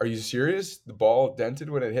 are you serious? The ball dented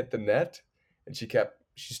when it hit the net? And she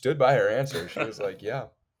stood by her answer. She was like, yeah,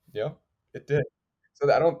 it did.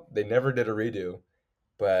 So they never did a redo,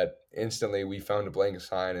 but instantly we found a blank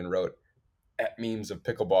sign and wrote at memes of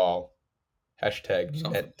pickleball,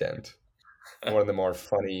 #net dent. One of the more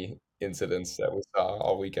funny incidents that we saw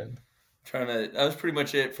all weekend. That was pretty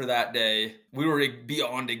much it for that day. We were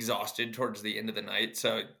beyond exhausted towards the end of the night.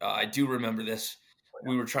 So I do remember this.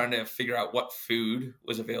 We were trying to figure out what food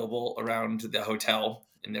was available around the hotel,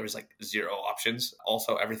 and there was like 0 options.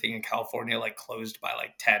 Also, everything in California closed by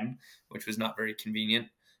 10, which was not very convenient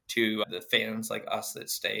to the fans like us that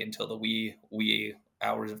stay until the wee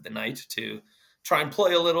hours of the night to try and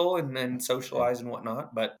play a little and then socialize and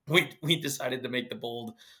whatnot. But we decided to make the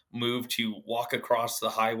bold move to walk across the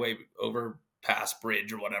highway overpass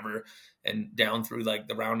bridge or whatever and down through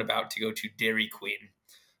the roundabout to go to Dairy Queen,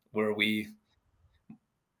 where we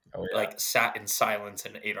Oh yeah. like sat in silence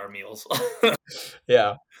and ate our meals.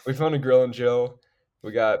 Yeah. We found a grill and chill.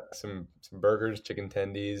 We got some burgers, chicken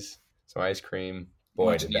tendies, some ice cream.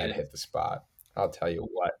 Boy, Much did that needed. hit the spot. I'll tell you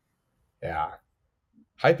what. Yeah.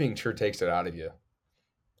 Hyping sure takes it out of you.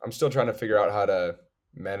 I'm still trying to figure out how to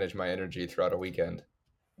manage my energy throughout a weekend.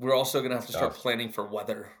 We're also going to have It's to start tough. planning for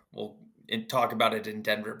weather. We'll talk about it in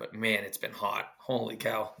Denver, but man, it's been hot. Holy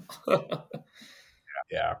cow.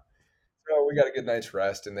 Yeah. So we got a good night's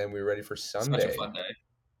rest, and then we were ready for Such a Sunday, fun day.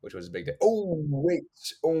 which was a big day. Oh, wait.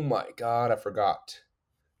 Oh my God, I forgot.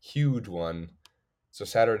 Huge one. So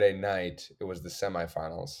Saturday night, it was the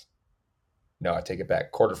semifinals. No, I take it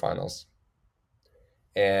back. Quarterfinals.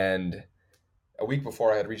 And a week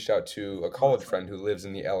before, I had reached out to a college friend who lives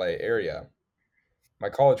in the LA area. My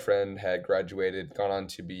college friend had graduated, gone on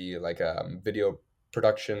to be like a video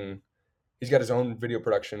production. He's got his own video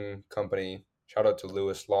production company. Shout out to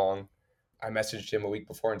Lewis Long. I messaged him a week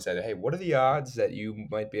before and said, "Hey, what are the odds that you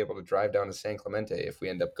might be able to drive down to San Clemente if we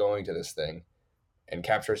end up going to this thing and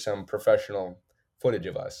capture some professional footage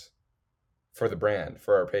of us for the brand,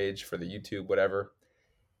 for our page, for the YouTube, whatever?"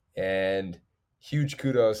 And huge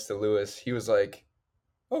kudos to Lewis. He was like,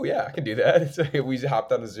 "Oh yeah, I can do that." So we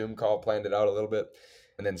hopped on a Zoom call, planned it out a little bit,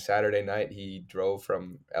 and then Saturday night he drove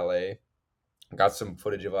from LA, got some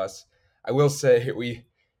footage of us. I will say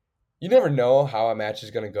you never know how a match is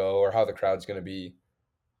going to go or how the crowd's going to be,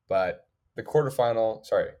 but the quarterfinal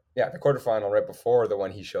right before the one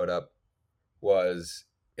he showed up was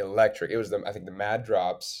electric. It was I think the Mad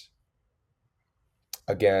Drops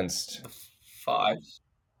against The fives, shit,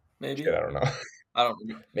 maybe. I don't know. I don't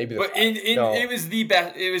remember. Maybe the But five. it No. was the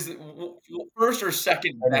best. It was first or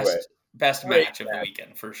second Anyway, best great match of the match.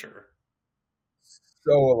 weekend for sure.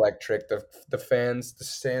 So electric. The fans, the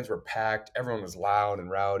stands were packed. Everyone was loud and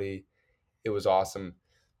rowdy. It was awesome.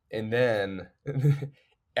 And then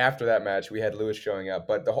after that match, we had Lewis showing up,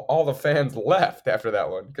 but all the fans left after that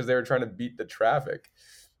one because they were trying to beat the traffic.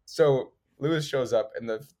 So Lewis shows up, and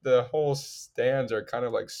the whole stands are kind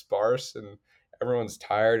of like sparse, and everyone's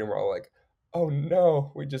tired, and we're all like, "Oh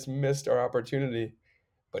no, we just missed our opportunity."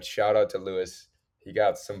 But shout out to Lewis. He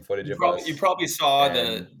got some footage of You us probably saw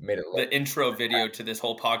and made it look. the intro video to this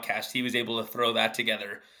whole podcast. He was able to throw that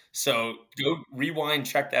together. So go rewind,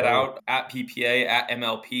 check that Oh, out at PPA, at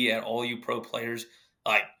MLP, at all you pro players.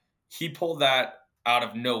 Like he pulled that out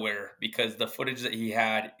of nowhere because the footage that he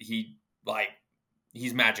had,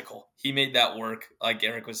 he's magical. He made that work. Like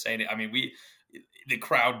Eric was saying, I mean, the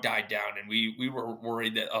crowd died down and we were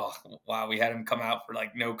worried that, oh wow, we had him come out for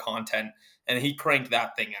like no content, and he cranked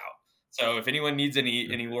that thing out. So if anyone needs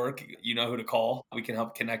any work, you know who to call. We can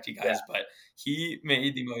help connect you guys. But he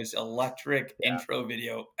made the most electric intro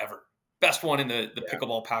video ever. Best one in the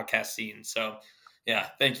pickleball podcast scene. So yeah,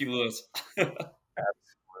 thank you, Lewis.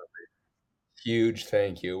 huge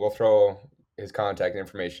thank you. We'll throw his contact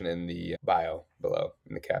information in the bio below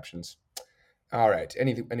in the captions. All right.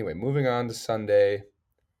 Anyway, moving on to Sunday. A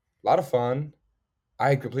lot of fun. I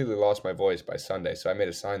had completely lost my voice by Sunday, so I made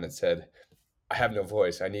a sign that said, "I have no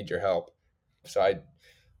voice. I need your help." So I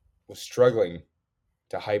was struggling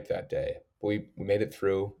to hype that day. We made it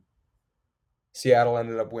through. Seattle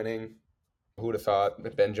ended up winning. Who would have thought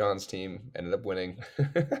that Ben John's team ended up winning?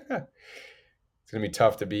 It's going to be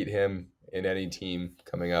tough to beat him in any team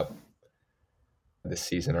coming up this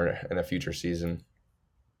season or in a future season.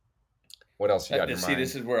 What else you got in your mind?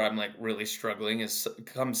 This is where I'm like really struggling is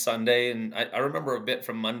come Sunday. And I remember a bit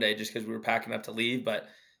from Monday just because we were packing up to leave. But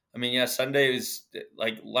I mean, yeah, Sunday was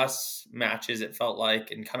like less matches, it felt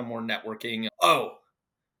like, and kind of more networking. Oh,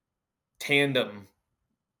 tandem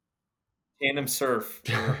surf.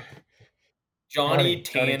 Johnny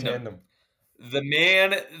Tandem. The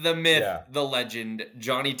man, the myth, Yeah. the legend,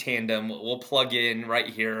 Johnny Tandem. We'll plug in right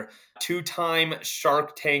here. 2-time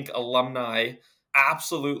Shark Tank alumni,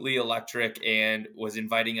 absolutely electric, and was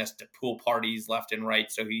inviting us to pool parties left and right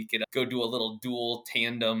so he could go do a little dual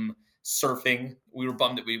tandem surfing. We were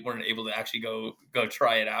bummed that we weren't able to actually go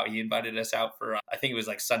try it out. He invited us out for I think it was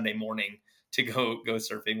like Sunday morning to go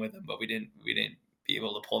surfing with him, but we didn't be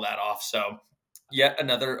able to pull that off. So yet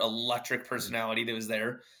another electric personality that was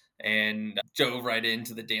there and dove right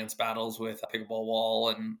into the dance battles with Pickleball Wall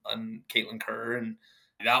and Caitlin Kerr, and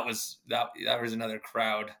that was another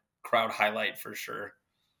crowd highlight for sure.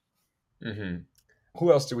 Mm-hmm.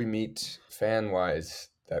 Who else did we meet fan wise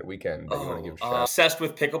that weekend that you want to give a shout out? Obsessed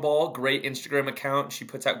with Pickleball, great Instagram account. She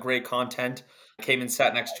puts out great content. Came and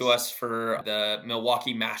sat next to us for the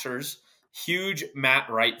Milwaukee Mashers. Huge Matt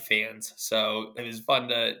Wright fans, so it was fun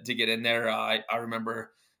to get in there. I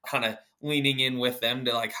remember kind of leaning in with them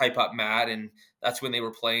to like hype up Matt. And that's when they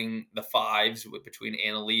were playing the fives between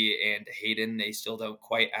Annalie and Hayden. They still don't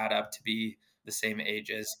quite add up to be the same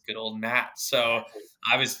age as good old Matt. So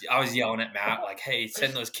I was yelling at Matt like, "Hey,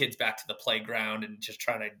 send those kids back to the playground," and just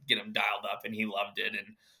trying to get them dialed up. And he loved it.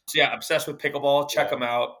 And so yeah, obsessed with pickleball. Check them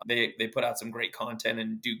out. They put out some great content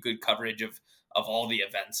and do good coverage of all the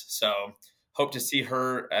events. So hope to see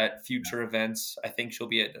her at future events. I think she'll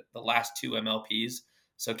be at the last 2 MLPs.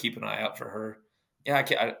 So keep an eye out for her. Yeah,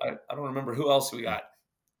 I don't remember who else we got.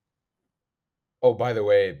 Oh, by the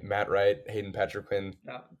way, Matt Wright, Hayden Patriquin,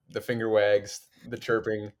 Yeah. the finger wags, the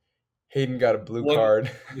chirping. Hayden got a blue What-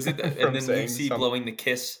 card. Was it from and then saying Lucy some- blowing the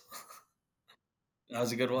kiss? That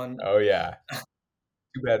was a good one. Oh yeah.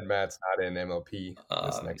 Too bad Matt's not in MLP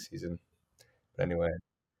this Um, next season. But anyway.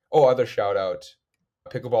 Oh, other shout out.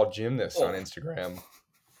 Pickleball Gymnast on Oh. Instagram.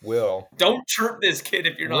 Will. Don't chirp this kid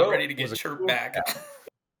if you're not Will ready to get was a chirped cool back.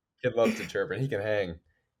 Kid loves to chirp, and he can hang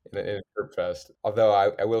in a chirp fest. Although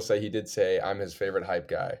I will say he did say I'm his favorite hype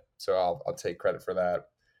guy, so I'll take credit for that.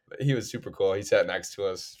 But he was super cool. He sat next to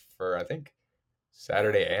us for I think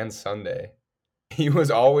Saturday and Sunday. He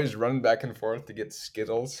was always running back and forth to get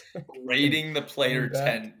Skittles. Raiding the player back.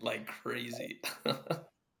 tent like crazy.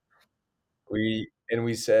 We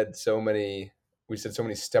said so many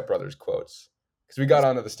Step Brothers quotes because we got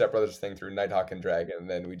onto the Step Brothers thing through Nighthawk and Dragon, and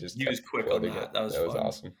then we just He was kept quick on quoting that. it. That was fun.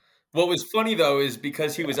 awesome. What was funny though is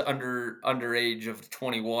because he was underage of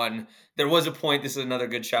 21, there was a point. This is another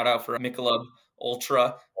good shout out for Michelob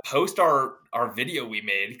Ultra. Post our video we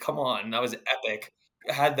made. Come on, that was epic.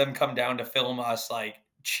 Had them come down to film us like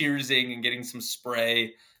cheersing and getting some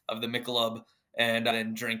spray of the Michelob and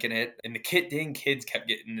then drinking it. And the kids kept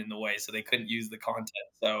getting in the way, so they couldn't use the content.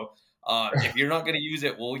 So if you're not going to use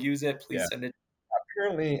it, we'll use it. Please send it.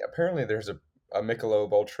 Apparently, there's a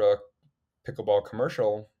Michelob Ultra pickleball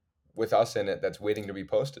commercial with us in it that's waiting to be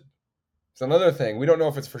posted. It's another thing. We don't know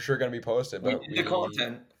if it's for sure going to be posted, but We did the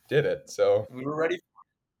content. Did it. So We were ready.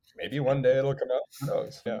 maybe one day it'll come out. Who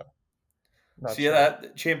knows? Yeah. So yeah,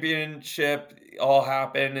 that championship all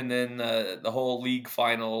happened, and then the whole league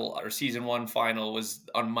final or season 1 final was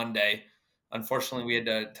on Monday. Unfortunately, we had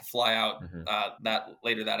to fly out that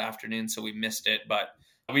later that afternoon, so we missed it. But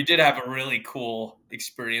we did have a really cool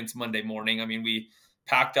experience Monday morning. I mean, we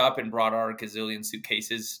packed up and brought our gazillion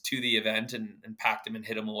suitcases to the event and packed them and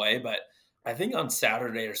hid them away. But I think on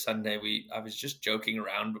Saturday or Sunday, I was just joking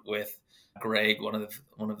around with Greg, one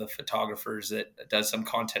of the photographers that does some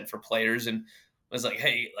content for players, and was like,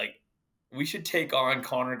 "Hey, like we should take on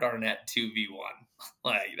Connor Garnett 2v1.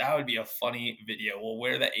 Like that would be a funny video. We'll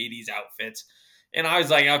wear the 80s outfits." And I was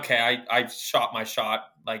like, "Okay, I shot my shot.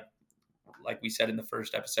 Like we said in the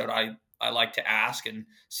first episode, I like to ask and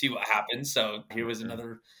see what happens. So here was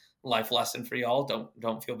another life lesson for y'all.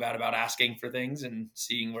 Don't feel bad about asking for things and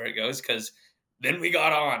seeing where it goes, because then we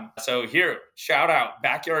got on. So here, shout out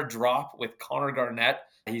Backyard Drop with Connor Garnett.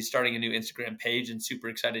 He's starting a new Instagram page and super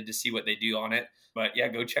excited to see what they do on it. But yeah,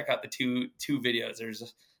 go check out the two videos. There's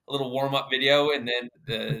a little warm up video and then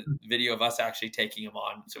the video of us actually taking him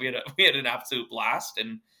on. So we had an absolute blast,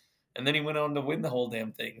 and then he went on to win the whole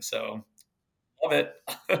damn thing. So love it.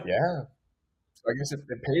 Yeah. So I guess it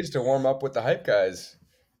pays to warm up with the hype guys.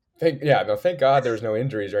 Thank God there was no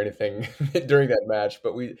injuries or anything during that match.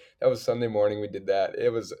 But that was Sunday morning. We did that.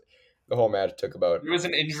 It was the whole match took about. There was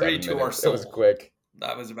an injury 7 to minutes. our soul. It was quick.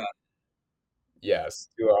 That was about. Yes,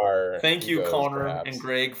 to our. Thank you, egos, Connor perhaps. and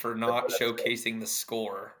Greg, for not showcasing the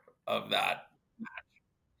score of that.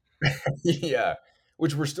 Yeah,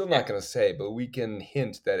 which we're still not going to say, but we can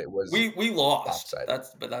hint that it was. We lost.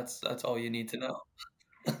 lopsided. That's all you need to know.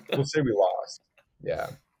 We'll say we lost. Yeah.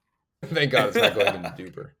 Thank God it's not going into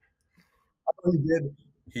duper. Oh,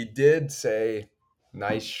 he did say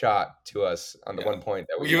nice shot to us on the one point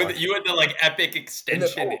that we You won. had the like epic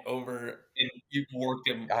extension oh. over, and you worked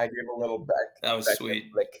him. I gave a little back. That was back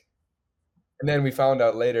sweet. Flick. And then we found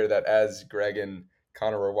out later that as Greg and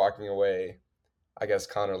Connor were walking away, I guess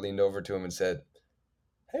Connor leaned over to him and said,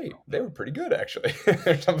 "Hey, they were pretty good actually,"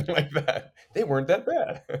 or something like that. They weren't that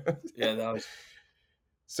bad. Yeah, that was.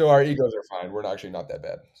 So our egos are fine. We're actually not that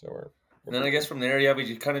bad. So we're And then I guess from there, yeah, we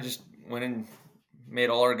just kind of just went and made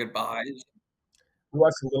all our goodbyes. We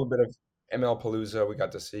watched a little bit of ML Palooza. We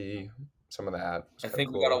got to see some of that. I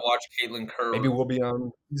think we got to watch Caitlin Kerr. Maybe we'll be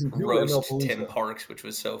on season 2 roast of ML Palooza. Tim Parks, which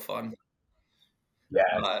was so fun.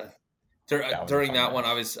 Yeah. During that one,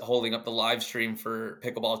 I was holding up the live stream for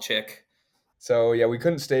Pickleball Chick. So yeah, we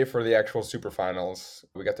couldn't stay for the actual super finals.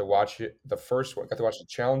 We got to watch the first one. Got to watch the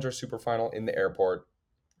Challenger super final in the airport,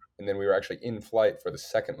 and then we were actually in flight for the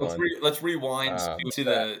second one. Let's rewind to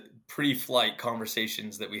the pre-flight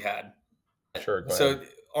conversations that we had. Sure, go So ahead.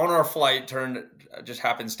 on our flight, just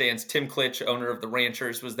happenstance, Tim Klitsch, owner of the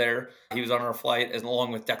Ranchers, was there. He was on our flight, as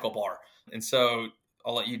along with Deckle Bar. And so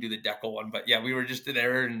I'll let you do the Deckle one. But yeah, we were just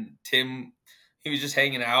there, and Tim, he was just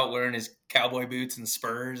hanging out, wearing his cowboy boots and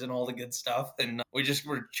spurs and all the good stuff. And we just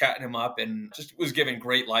were chatting him up, and just was giving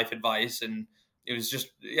great life advice. And it was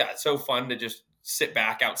just, yeah, so fun to just sit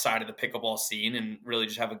back outside of the pickleball scene and really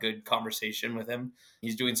just have a good conversation with him.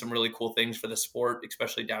 He's doing some really cool things for the sport,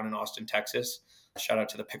 especially down in Austin, Texas. Shout out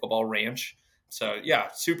to the Pickleball Ranch. So yeah,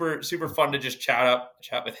 super fun to just chat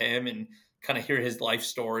with him and kind of hear his life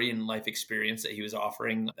story and life experience that he was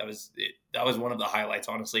offering. That was one of the highlights,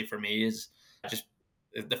 honestly, for me, is just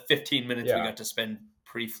the 15 minutes we got to spend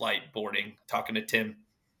pre-flight boarding talking to Tim.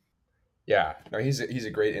 Yeah, no, he's a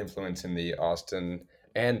great influence in the Austin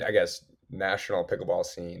and I guess national pickleball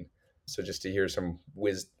scene. So just to hear some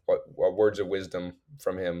words of wisdom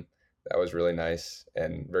from him, that was really nice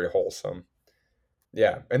and very wholesome.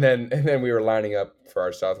 Yeah, and then we were lining up for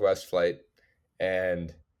our Southwest flight,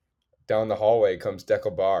 and down the hallway comes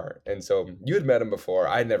Deckle Bar, and so you had met him before.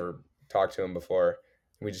 I'd never talked to him before.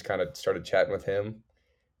 We just kind of started chatting with him.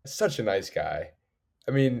 Such a nice guy.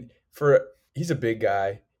 I mean, he's a big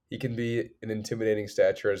guy. He can be an intimidating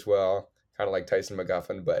stature as well, kind of like Tyson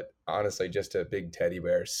McGuffin, but honestly, just a big teddy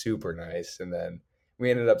bear, super nice. And then we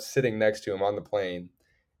ended up sitting next to him on the plane,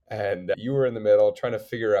 and you were in the middle trying to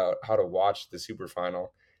figure out how to watch the super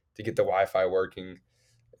final to get the Wi-Fi working.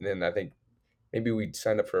 And then I think maybe we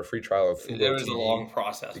signed up for a free trial of Fubo There was TV a long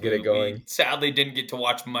process to get it going. We sadly didn't get to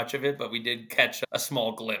watch much of it, but we did catch a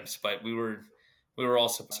small glimpse. But we were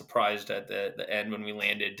also surprised at the end when we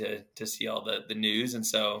landed to see all the news. And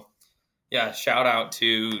so, yeah, shout out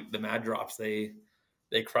to the Mad Drops. They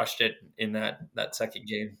crushed it in that second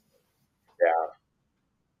game. Yeah,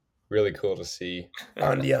 really cool to see.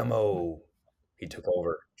 Andiamo. He took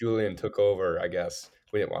over. Julian took over, I guess.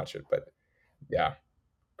 We didn't watch it, but yeah,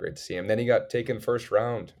 great to see him. Then he got taken first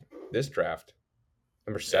round this draft,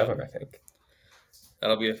 number 7, I think.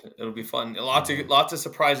 It'll be fun. Lots of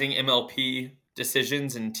surprising MLP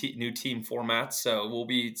decisions and new team formats. So we'll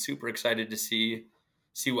be super excited to see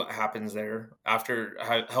what happens there after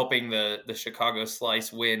helping the Chicago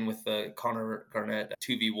Slice win with the Connor Garnett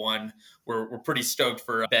 2v1. We're pretty stoked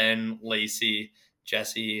for Ben, Lacey,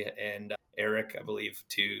 Jesse, and Eric, I believe,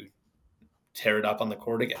 to tear it up on the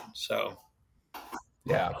court again. So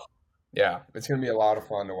yeah, it's gonna be a lot of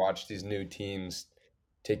fun to watch these new teams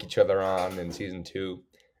take each other on in season 2.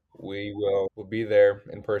 We'll be there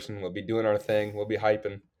in person. We'll be doing our thing. We'll be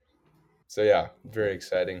hyping. So yeah, very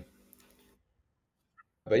exciting.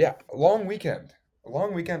 But yeah, a long weekend, a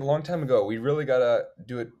long time ago. We really gotta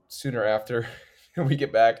do it sooner after we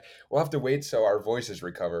get back. We'll have to wait so our voices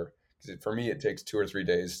recover. Because for me, it takes 2 or 3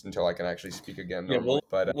 days until I can actually speak again normally.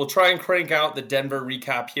 But we'll try and crank out the Denver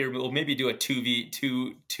recap here. We'll maybe do a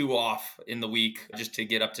 2 off in the week just to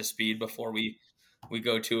get up to speed before we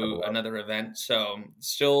go to another event. So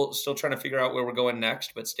still trying to figure out where we're going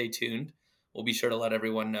next, but stay tuned. We'll be sure to let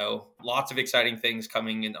everyone know. Lots of exciting things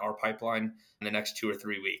coming in our pipeline in the next 2 or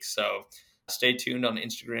 3 weeks. So stay tuned on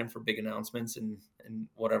Instagram for big announcements and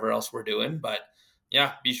whatever else we're doing. But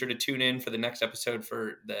yeah, be sure to tune in for the next episode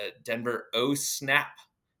for the Denver O Snap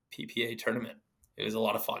PPA tournament. It was a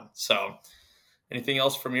lot of fun. So anything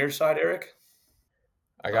else from your side, Eric?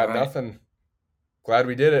 I got nothing. Glad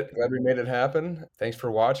we did it. Glad we made it happen. Thanks for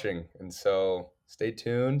watching. And so stay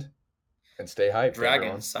tuned and stay hyped. Dragon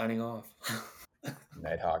everyone. signing off.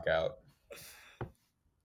 Nighthawk out.